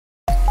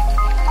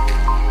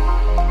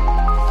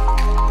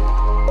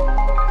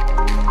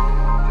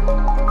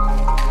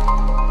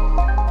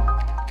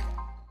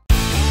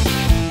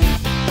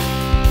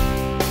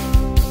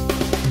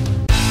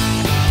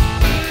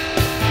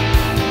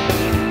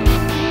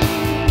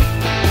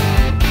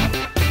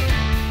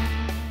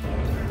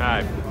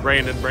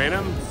Brandon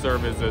Branham,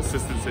 serve as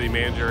Assistant City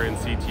Manager and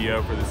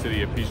CTO for the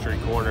City of Peachtree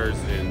Corners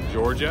in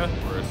Georgia.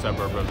 We're a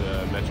suburb of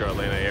the Metro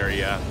Atlanta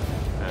area.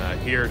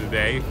 Here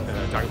today,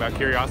 talking about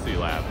Curiosity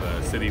Lab,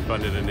 a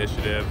city-funded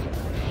initiative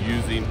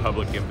using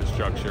public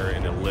infrastructure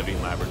in a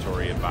living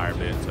laboratory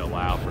environment to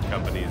allow for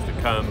companies to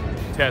come,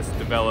 test,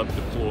 develop,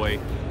 deploy,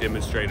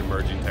 demonstrate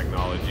emerging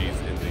technologies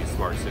in the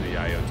smart city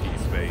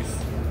IoT space.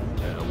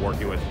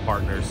 Working with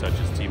partners such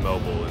as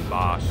T-Mobile and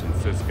Bosch and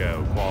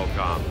Cisco,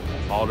 Qualcomm,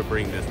 all to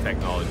bring this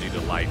technology to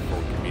life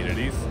for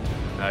communities.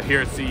 Here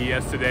at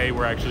CES today,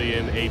 we're actually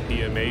in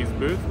APMA's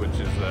booth, which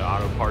is the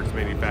Auto Parts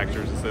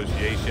Manufacturers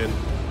Association,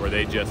 where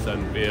they just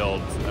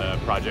unveiled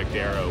Project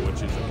Arrow,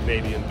 which is a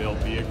Canadian-built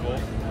vehicle,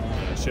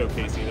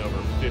 showcasing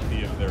over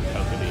 50 of their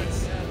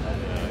companies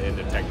in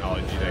the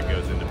technology that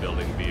goes into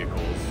building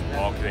vehicles,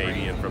 all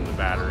Canadian from the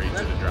battery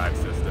to the drive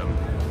system.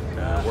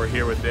 We're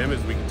here with them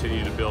as we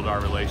continue to build our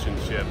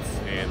relationships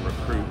and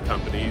recruit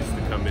companies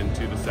to come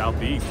into the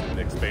Southeast and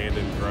expand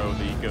and grow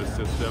the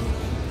ecosystem.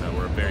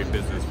 We're a very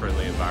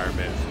business-friendly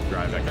environment to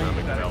drive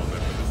economic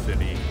development for the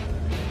city.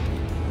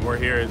 We're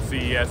here at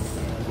CES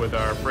with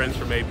our friends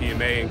from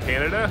APMA in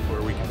Canada,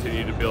 where we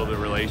continue to build a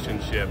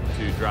relationship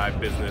to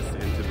drive business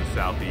into the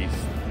Southeast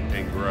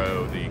and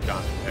grow the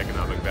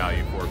economic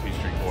value for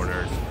Peachtree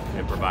Corners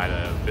and provide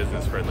a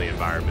business-friendly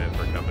environment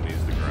for companies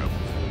to grow.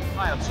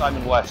 Hi, I'm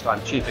Simon West.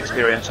 I'm Chief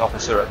Experience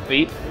Officer at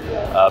Beep.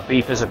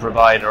 Beep is a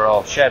provider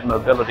of shared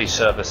mobility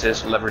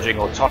services leveraging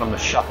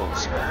autonomous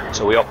shuttles.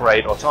 So we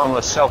operate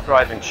autonomous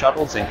self-driving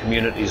shuttles in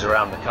communities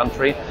around the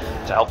country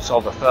to help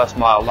solve the first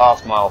mile,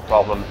 last mile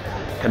problem,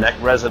 connect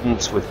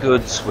residents with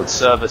goods, with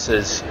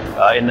services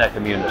in their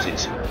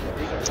communities.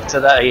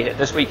 Today,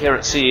 this week here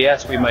at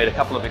CES, we made a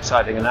couple of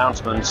exciting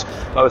announcements,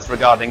 both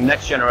regarding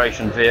next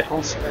generation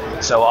vehicles.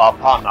 So our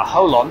partner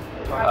Holon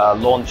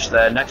launched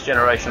their next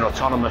generation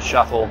autonomous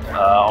shuttle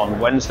on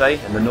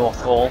Wednesday in the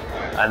North Hall,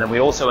 and then we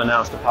also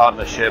announced a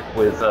partnership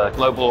with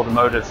global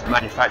automotive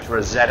manufacturer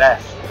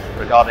ZF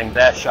regarding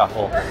their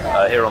shuttle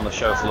here on the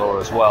show floor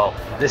as well.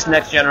 This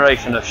next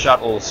generation of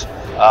shuttles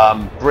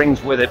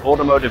brings with it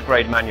automotive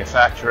grade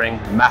manufacturing,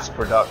 mass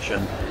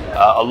production,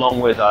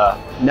 along with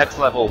next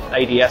level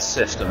ADS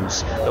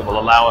systems that will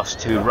allow us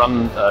to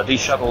run these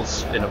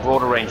shuttles in a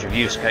broader range of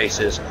use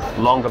cases,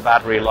 longer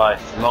battery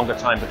life, longer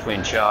time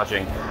between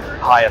charging,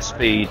 higher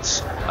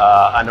speeds,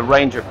 and a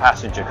range of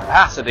passenger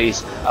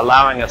capacities,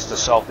 allowing us to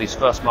solve these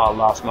first mile,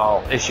 last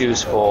mile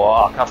issues for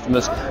our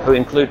customers, who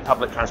include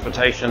public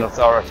transportation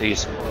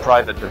authorities,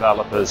 private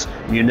developers,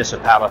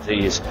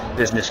 municipalities,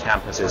 business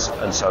campuses,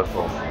 and so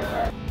forth.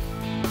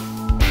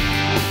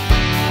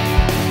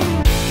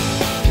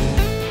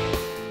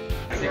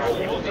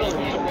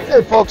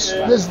 Hey folks,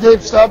 this is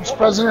Dave Stubbs,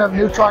 President of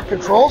Neutron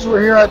Controls.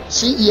 We're here at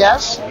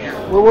CES.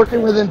 We're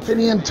working with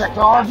Infineon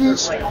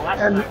Technologies,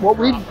 and what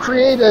we've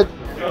created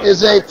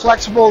is a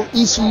flexible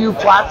ECU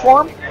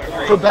platform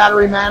for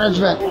battery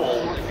management.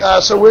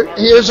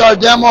 Here's our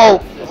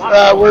demo.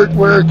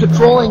 We're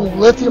controlling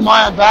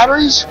lithium-ion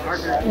batteries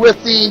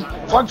with the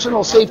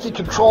functional safety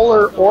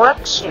controller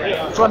Oryx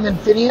from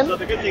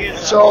Infineon.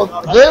 So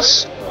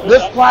this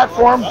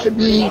platform can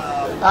be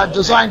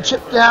designed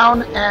chip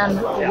down and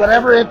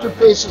whatever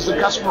interfaces the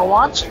customer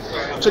wants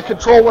to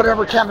control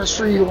whatever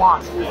chemistry you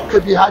want.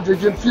 Could be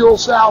hydrogen fuel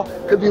cell,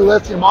 could be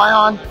lithium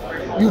ion.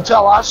 You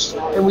tell us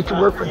and we can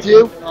work with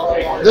you.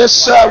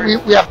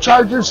 We have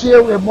chargers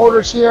here, we have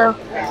motors here.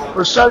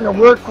 We're starting to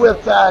work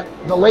with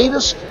the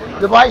latest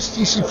device,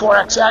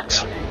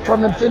 TC4XX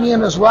from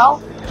Infineon as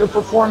well, to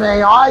perform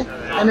AI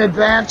and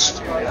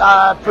advanced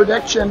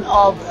prediction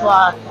of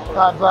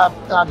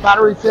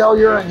battery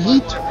failure and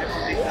heat.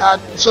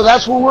 So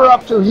that's what we're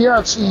up to here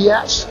at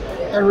CES,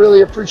 and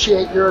really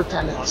appreciate your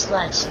attendance.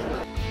 Thanks.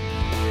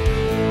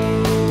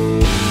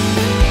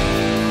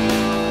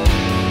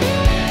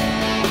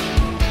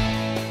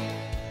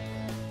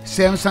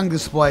 Samsung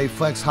Display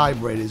Flex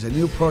Hybrid is a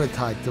new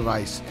prototype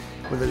device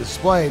with a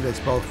display that's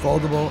both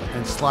foldable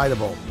and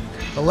slidable.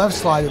 The left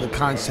side of the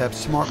concept's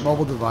smart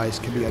mobile device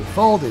can be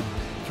unfolded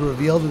to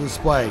reveal the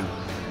display,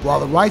 while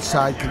the right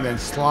side can then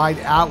slide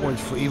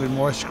outwards for even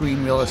more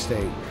screen real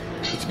estate.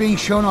 It's being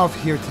shown off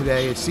here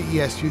today at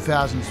CES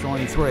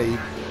 2023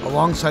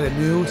 alongside a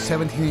new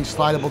 17-inch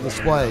slidable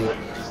display,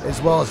 as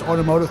well as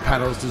automotive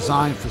panels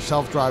designed for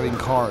self-driving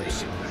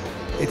cars.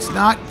 It's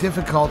not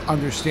difficult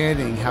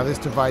understanding how this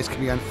device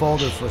can be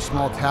unfolded for a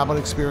small tablet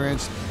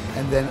experience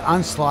and then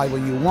unslide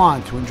when you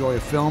want to enjoy a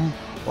film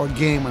or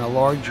game on a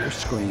larger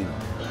screen.